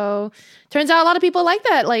while ago. Turns out a lot of people like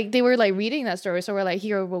that. Like they were like reading that story. So we're like,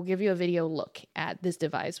 here, we'll give you a video look at this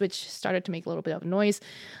device, which started to make a little bit of noise.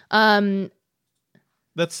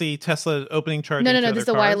 That's the Tesla opening charging. No. This is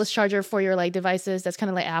the wireless charger for your like devices. That's kind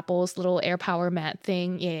of like Apple's little air power mat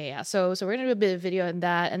thing. Yeah. So we're gonna do a bit of video on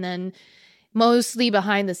that, and then mostly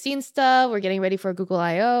behind the scenes stuff. We're getting ready for Google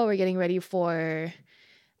I/O. We're getting ready for.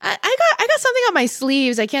 I got something on my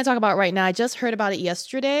sleeves. I can't talk about right now. I just heard about it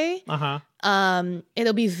yesterday.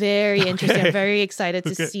 It'll be very interesting. I'm very excited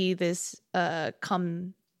to see this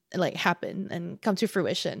happen and come to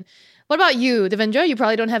fruition. What about you, Devendra? You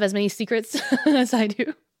probably don't have as many secrets as I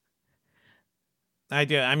do. I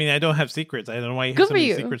do. I mean, I don't have secrets. I don't know why you have so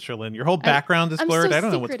many secrets, Sherlyn. Your whole background is blurred. I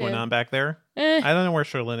don't know what's going on back there. I don't know where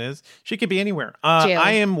Sherlyn is. She could be anywhere.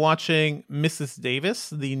 I am watching Mrs. Davis,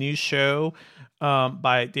 the new show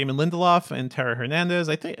by Damon Lindelof and Tara Hernandez.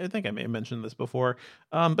 I think I may have mentioned this before.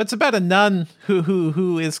 But it's about a nun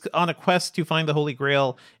who is on a quest to find the Holy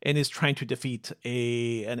Grail and is trying to defeat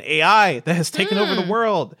an AI that has taken over the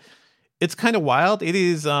world. It's kind of wild. It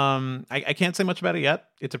is, I can't say much about it yet.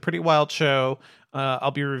 It's a pretty wild show.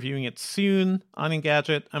 I'll be reviewing it soon on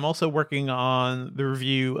Engadget. I'm also working on the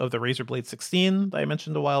review of the Razer Blade 16 that I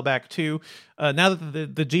mentioned a while back too. Now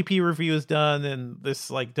that the GP review is done and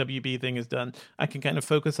this like WB thing is done, I can kind of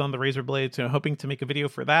focus on the Razer Blade. So I'm hoping to make a video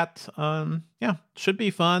for that. Should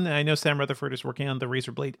be fun. I know Sam Rutherford is working on the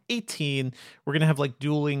Razer Blade 18. We're going to have like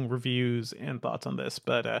dueling reviews and thoughts on this.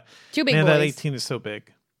 But Too big boys. That 18 is so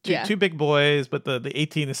big. Two big boys, but the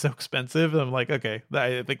 18 is so expensive. I'm like, okay,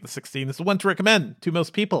 I think the 16 is the one to recommend to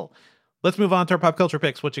most people. Let's move on to our pop culture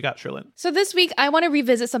picks. What you got, Sherlyn? So this week, I want to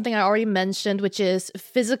revisit something I already mentioned, which is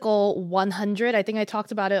Physical 100. I think I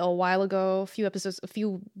talked about it a while ago, a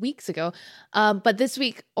few weeks ago. But this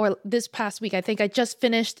week, or this past week, I think I just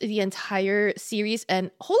finished the entire series.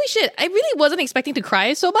 And holy shit, I really wasn't expecting to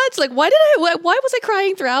cry so much. Like, why was I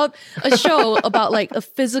crying throughout a show about like a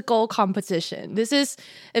physical competition? This is,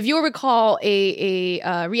 if you'll recall,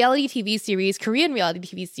 a reality TV series, Korean reality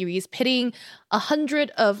TV series, pitting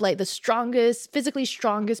 100 of like the physically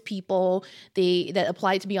strongest people that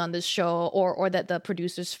applied to be on this show or that the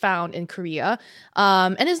producers found in Korea.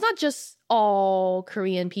 And it's not just all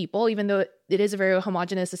Korean people, even though it is a very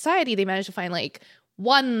homogenous society. They managed to find like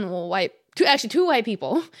two white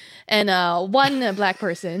people and one black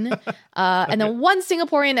person and then one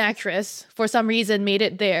Singaporean actress for some reason made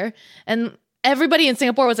it there. And everybody in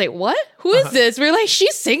Singapore was like, what? Who is this? We were like,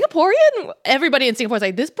 she's Singaporean? Everybody in Singapore was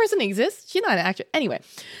like, this person exists? She's not an actress. Anyway,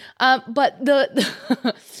 but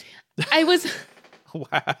I was...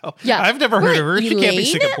 Wow. Yeah. I've never heard of her. She can't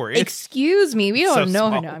be Singaporean. Excuse me. We don't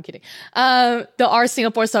know her. No, I'm kidding. The R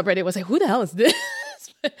Singapore subreddit was like, who the hell is this?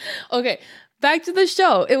 Okay, back to the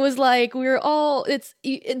show. It was like,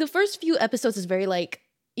 the first few episodes is very like,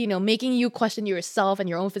 making you question yourself and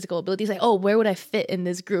your own physical abilities. Like, oh, where would I fit in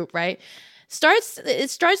this group, right? It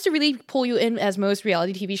starts to really pull you in, as most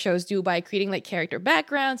reality TV shows do, by creating like character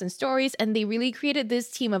backgrounds and stories. And they really created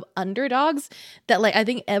this team of underdogs that like I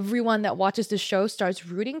think everyone that watches the show starts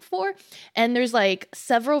rooting for. And there's like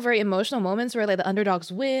several very emotional moments where like the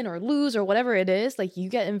underdogs win or lose or whatever it is, like you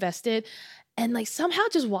get invested. And like somehow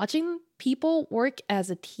just watching people work as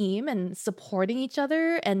a team and supporting each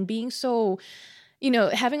other and being so,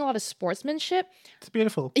 having a lot of sportsmanship. It's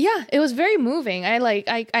beautiful. Yeah, it was very moving.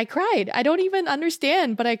 I cried. I don't even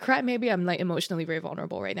understand, but I cried. Maybe I'm like emotionally very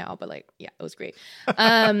vulnerable right now, but like, yeah, it was great.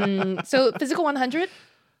 So Physical 100.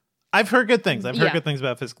 I've heard good things. I've heard good things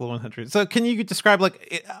about Physical 100. So can you describe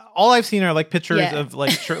all I've seen are like pictures of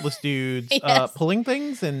like shirtless dudes pulling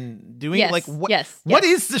things and doing like what? What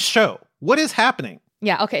is the show? What is happening?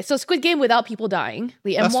 Yeah, okay. So Squid Game without people dying,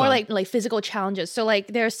 and That's more fun. like physical challenges. So like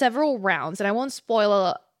there are several rounds, and I won't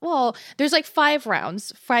spoil. Well, there's like 5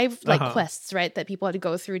 rounds, 5 like quests, right, that people have to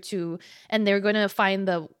go through and they're going to find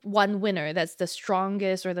the one winner that's the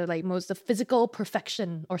strongest or the like the physical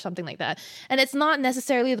perfection or something like that. And it's not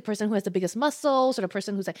necessarily the person who has the biggest muscles or the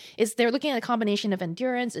person who's like, they're looking at a combination of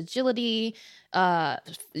endurance, agility,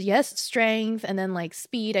 strength, and then like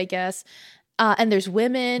speed, I guess. And there's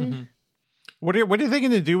women. Mm-hmm. What are they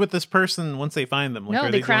going to do with this person once they find them? Like, no,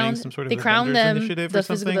 are they crown some sort of initiative or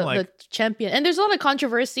something? The champion. And there's a lot of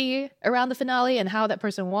controversy around the finale and how that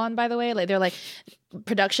person won, by the way. Like they're like,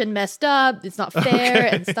 production messed up, it's not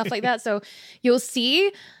fair and stuff like that. So you'll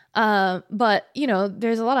see. But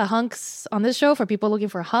there's a lot of hunks on this show for people looking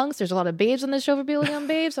for hunks. There's a lot of babes on this show for people looking on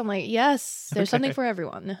babes. I'm like, yes, there's something for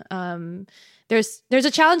everyone. There's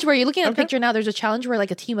a challenge where you're looking at a picture now. There's a challenge where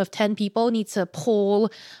like a team of 10 people needs to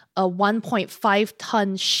pull a 1.5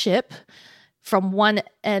 ton ship from one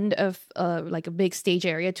end of like a big stage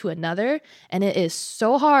area to another, and it is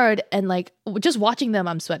so hard. And like just watching them,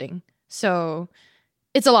 I'm sweating. So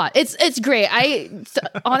it's a lot. It's great.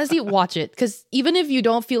 Honestly watch it, because even if you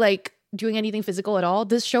don't feel like doing anything physical at all,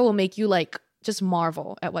 this show will make you like just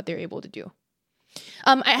marvel at what they're able to do.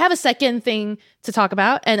 I have a second thing to talk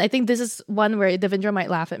about, and I think this is one where Devendra might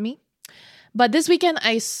laugh at me. But this weekend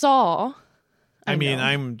I saw.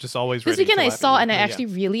 I'm just always ready. This weekend I saw, and I actually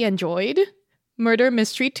really enjoyed Murder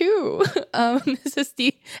Mystery 2. This is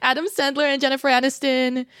the Adam Sandler and Jennifer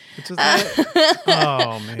Aniston.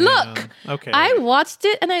 Oh man! Look, okay. I watched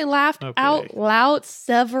it and I laughed out loud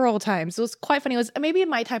several times. It was quite funny. It was maybe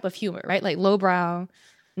my type of humor, right? Like lowbrow.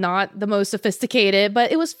 Not the most sophisticated, but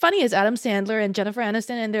it was funny as Adam Sandler and Jennifer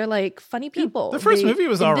Aniston, and they're like funny people. The first movie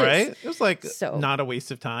was all right. It was like not a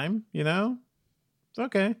waste of time, It's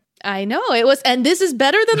okay. I know it was, and this is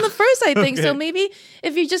better than the first, I think. So maybe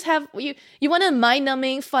if you just have you want a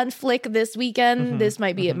mind-numbing fun flick this weekend, this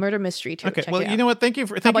might be a Murder Mystery too. Okay, well, you know what? Thank you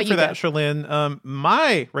for that, Charlene.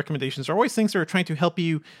 My recommendations are always things that are trying to help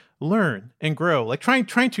you learn and grow, like trying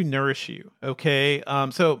to nourish you. Okay,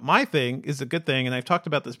 so my thing is a good thing, and I've talked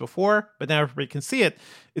about this before, but now everybody can see it.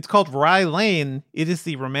 It's called Rye Lane. It is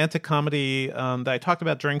the romantic comedy that I talked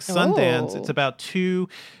about during Sundance. It's about 2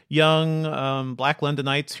 young Black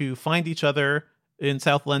Londonites who find each other in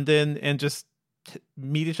South London and just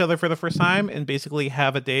meet each other for the first time and basically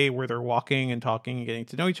have a day where they're walking and talking and getting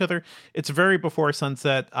to know each other. It's very before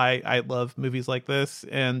sunset. I love movies like this,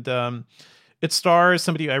 and it stars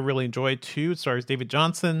somebody I really enjoyed too. It stars David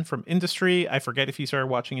Johnson from Industry. I forget if you started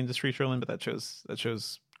watching Industry, Sherlyn, but that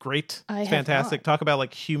show's great. It's fantastic. Talk about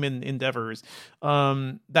like human endeavors.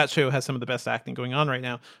 That show has some of the best acting going on right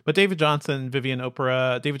now. But David Johnson, Vivian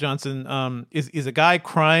Oprah. David Johnson is a guy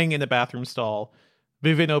crying in a bathroom stall.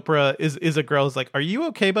 Vivian Oprah is a girl who's like, "Are you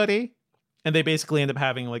okay, buddy?" And they basically end up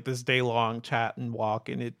having like this day-long chat and walk,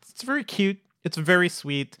 and it's very cute. It's very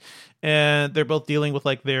sweet, and they're both dealing with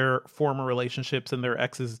like their former relationships and their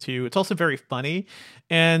exes too. It's also very funny,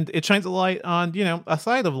 and it shines a light on,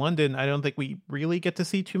 aside of London, I don't think we really get to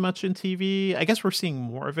see too much in TV. I guess we're seeing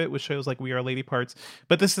more of it with shows like We Are Lady Parts,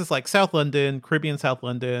 but this is like South London, Caribbean South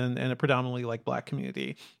London, and a predominantly like Black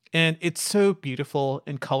community. And it's so beautiful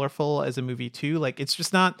and colorful as a movie too. Like it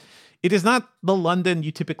is not the London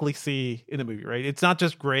you typically see in a movie, right? It's not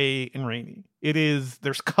just gray and rainy.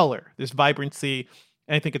 There's color, there's vibrancy,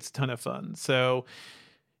 and I think it's a ton of fun. So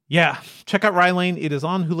yeah, check out Rye Lane. It is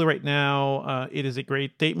on Hulu right now. It is a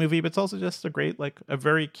great date movie, but it's also just a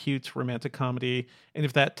very cute romantic comedy. And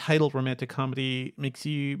if that titled romantic comedy makes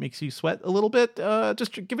you sweat a little bit,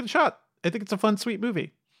 just give it a shot. I think it's a fun, sweet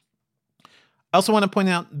movie. I also want to point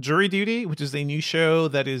out Jury Duty, which is a new show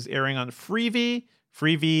that is airing on Freevee.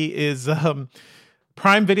 Freevee is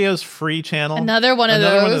Prime Video's free channel. Another one of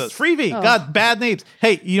those. Freebie. Oh. God, bad names.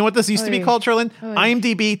 Hey, you know what this used to be Oy. called, Sherlyn? Oy.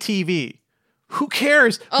 IMDb TV. Who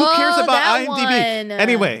cares? Who cares about that IMDb? one.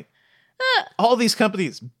 Anyway, all these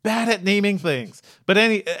companies bad at naming things. But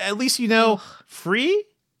at least you know, free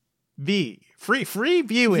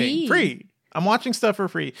viewing. V. Free. I'm watching stuff for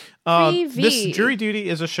free. Free V. This Jury Duty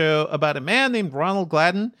is a show about a man named Ronald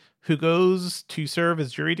Gladden who goes to serve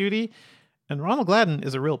as jury duty. And Ronald Gladden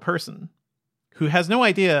is a real person who has no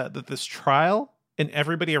idea that this trial and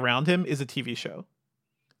everybody around him is a TV show.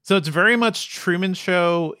 So it's very much Truman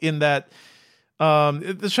Show in that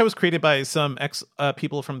the show was created by some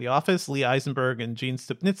people from The Office, Lee Eisenberg and Gene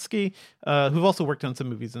Stupnitsky, who've also worked on some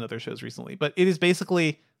movies and other shows recently. But it is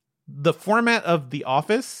basically the format of The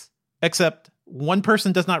Office, except one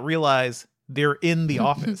person does not realize they're in the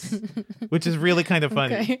office, which is really kind of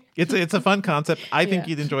funny. Okay. It's a fun concept. I think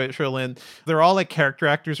you'd enjoy it, Sherlyn. They're all like character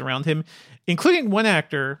actors around him, including one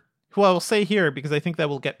actor who I will say here because I think that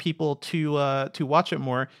will get people to watch it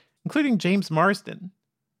more, including James Marsden,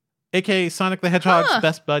 aka Sonic the Hedgehog's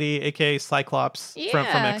best buddy, aka Cyclops from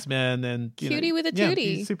X-Men, and Cutie with a tootie.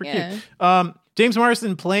 He's super cute. James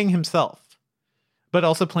Marsden playing himself, but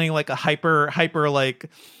also playing like a hyper broy,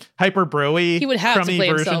 He would have to crummy play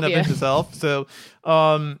version himself, of himself. So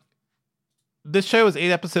this show is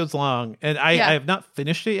 8 episodes long, and I have not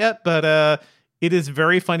finished it yet, but it is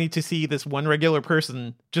very funny to see this one regular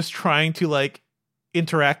person just trying to like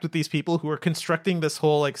interact with these people who are constructing this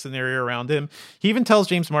whole like scenario around him. He even tells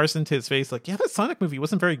James Marsden to his face, like, yeah, that Sonic movie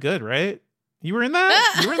wasn't very good, right? You were in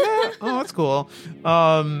that? You were in that? Oh, that's cool.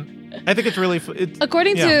 I think it's really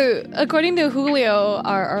According to Julio,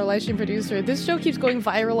 our live stream producer, this show keeps going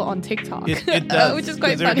viral on TikTok. It does. Which is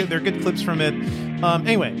quite funny. There are good clips from it.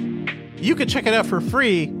 Anyway, you could check it out for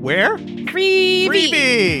free. Where?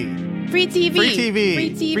 Freebie. Free TV. Free TV.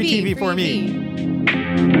 Free TV. Free TV for me.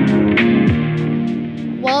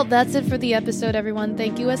 Well, that's it for the episode, everyone.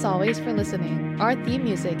 Thank you as always for listening. Our theme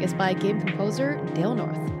music is by game composer Dale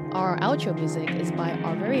North. Our outro music is by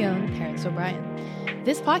our very own Terrence O'Brien.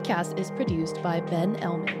 This podcast is produced by Ben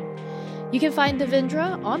Elman. You can find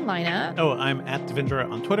Devindra online at... Oh, I'm at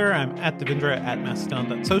Devindra on Twitter. I'm at Devindra at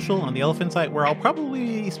Mastodon.social on the Elephant site, where I'll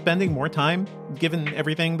probably be spending more time, given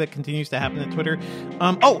everything that continues to happen at Twitter.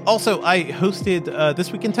 Also, I hosted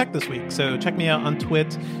This Week in Tech this week, so check me out on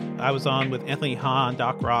Twit. I was on with Anthony Ha and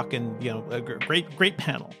Doc Rock, and a great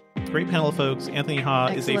panel. Great panel of folks. Anthony Ha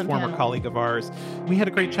is a former colleague of ours. We had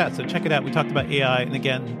a great chat, so check it out. We talked about AI and,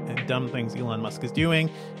 again, dumb things Elon Musk is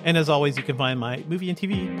doing. And as always, you can find my movie and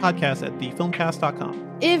TV podcast at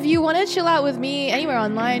thefilmcast.com. If you want to chill out with me anywhere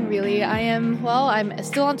online, really, I'm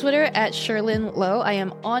still on Twitter at Sherlyn Low. I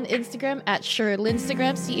am on Instagram at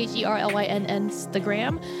Sherlynstagram, CHERLYN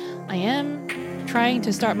Instagram. I am trying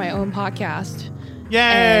to start my own podcast.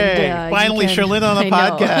 Yay! And, finally, Sherlyn on a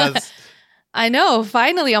podcast. I know,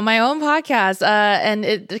 finally on my own podcast. And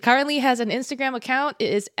it currently has an Instagram account.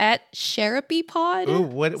 It is at SherapyPod. Ooh,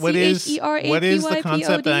 what is the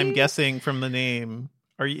concept that I'm guessing from the name?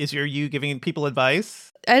 Are you giving people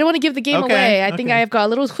advice? I don't want to give the game away. I think okay. I've got a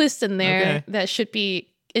little twist in there that should be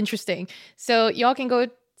interesting. So y'all can go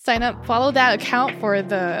sign up, follow that account for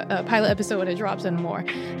the pilot episode when it drops and more.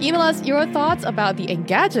 Email us your thoughts about the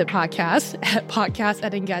Engadget podcast at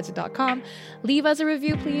podcast@engadget.com. Leave us a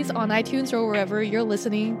review, please, on iTunes or wherever you're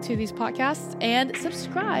listening to these podcasts, and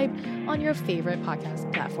subscribe on your favorite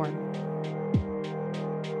podcast platform.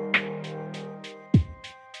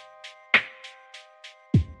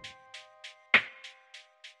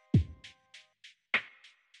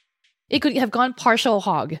 It could have gone partial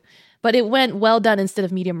hog, but it went well done instead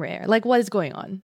of medium rare. Like, what is going on?